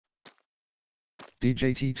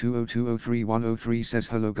DJT 20203103 says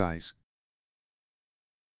hello guys.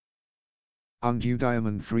 Undue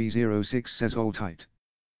Diamond 306 says all tight.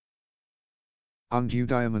 Undue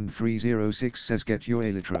Diamond 306 says get your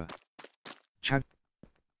elytra. Chad.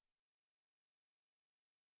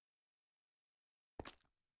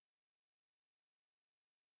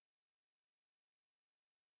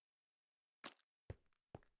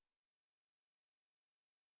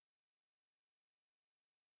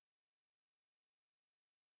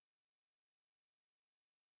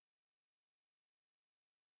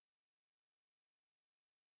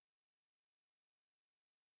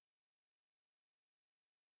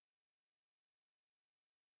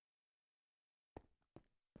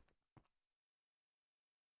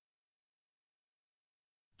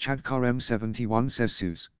 Chadkar M71 says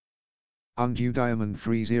Suze. Undue Diamond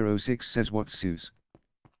 306 says what's Suze?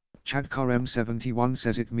 Chadkar M71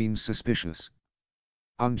 says it means suspicious.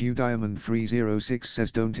 Undue Diamond 306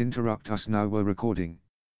 says don't interrupt us now, we're recording.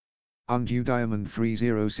 Undue Diamond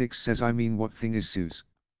 306 says I mean what thing is Suze?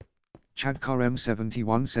 Chadkar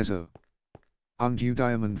M71 says oh. Undue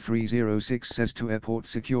Diamond 306 says to airport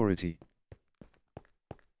security.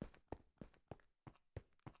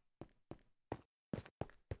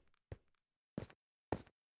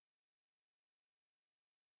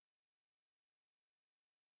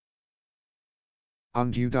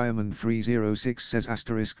 Undue Diamond 306 says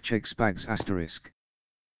asterisk checks bags asterisk.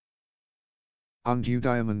 Undue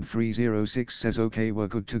Diamond 306 says okay, we're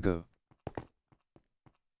good to go.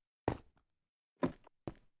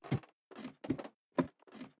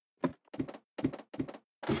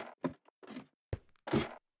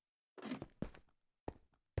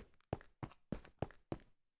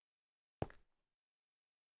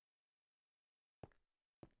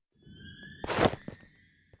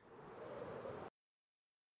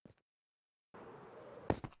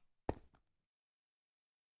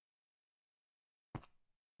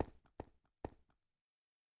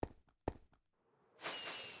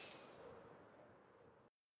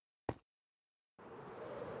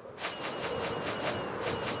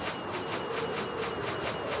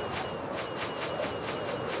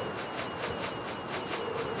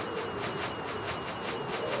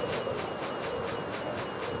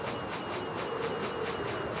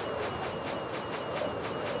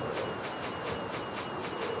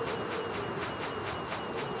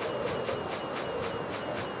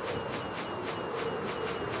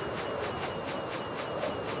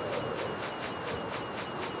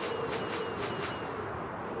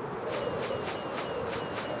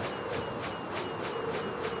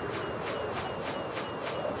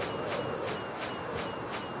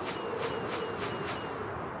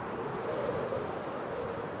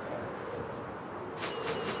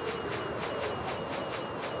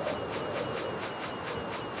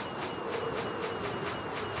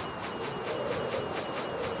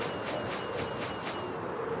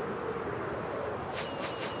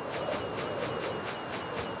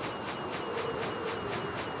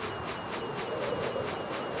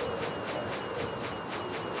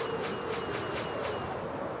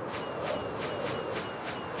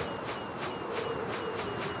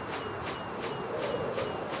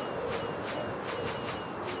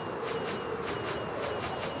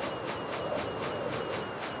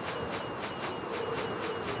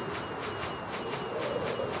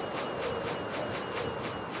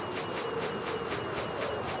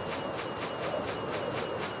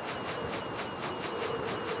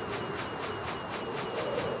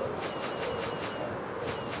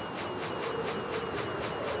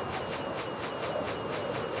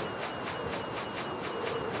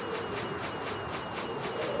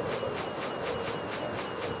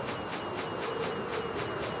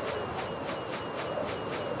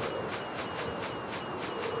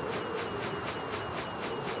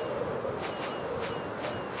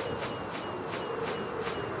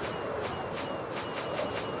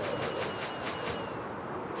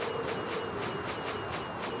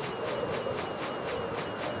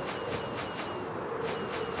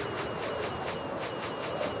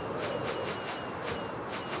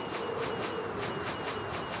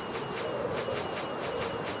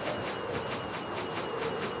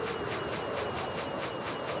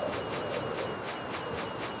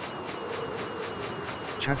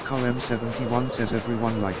 Chadkar M71 says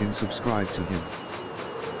everyone like and subscribe to him.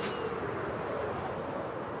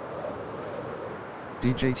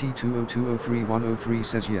 DJT 20203103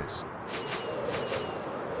 says yes.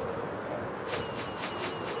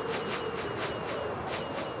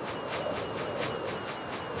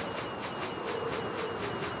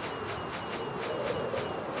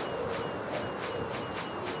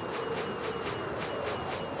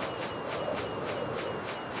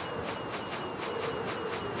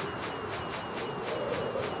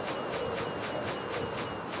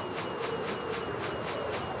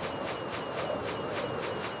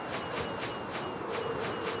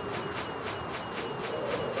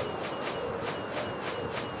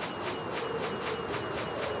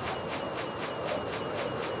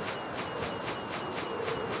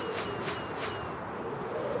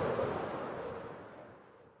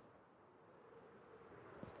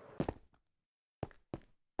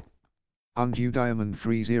 Undue Diamond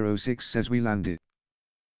 306 says we landed.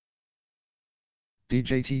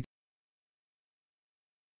 DJT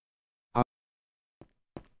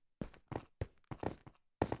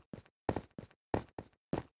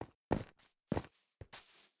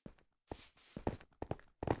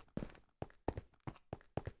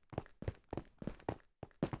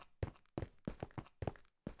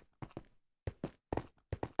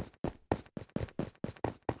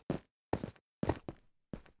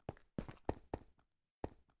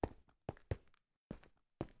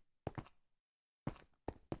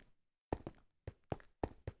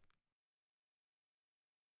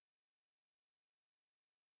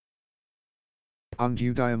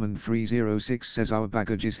Undue Diamond 306 says our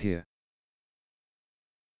baggage is here.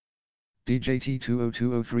 DJT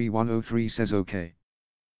 20203 says OK.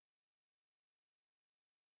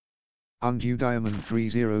 Undue Diamond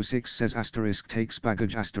 306 says asterisk takes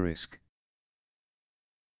baggage asterisk.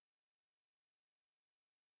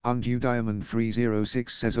 Undue Diamond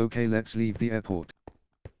 306 says OK, let's leave the airport.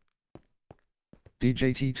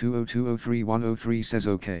 DJT 20203 says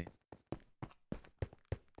OK.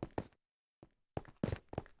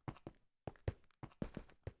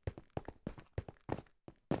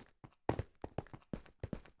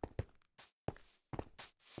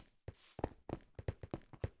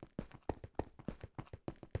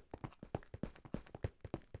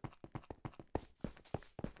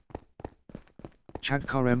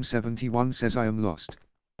 Chadcar M71 says I am lost.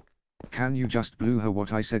 Can you just blew her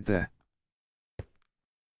what I said there?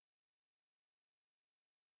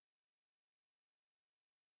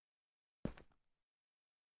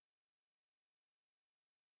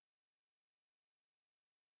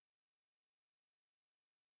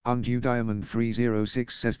 Undue Diamond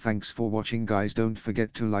 306 says thanks for watching guys, don't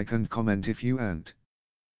forget to like and comment if you earned.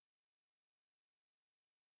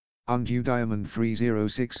 Undue Diamond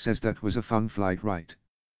 306 says that was a fun flight, right?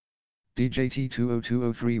 DJT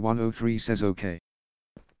 20203 says OK.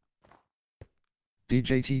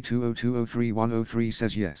 DJT 20203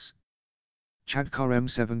 says yes. Chadcar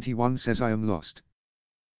M71 says I am lost.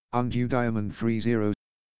 Undue Diamond 306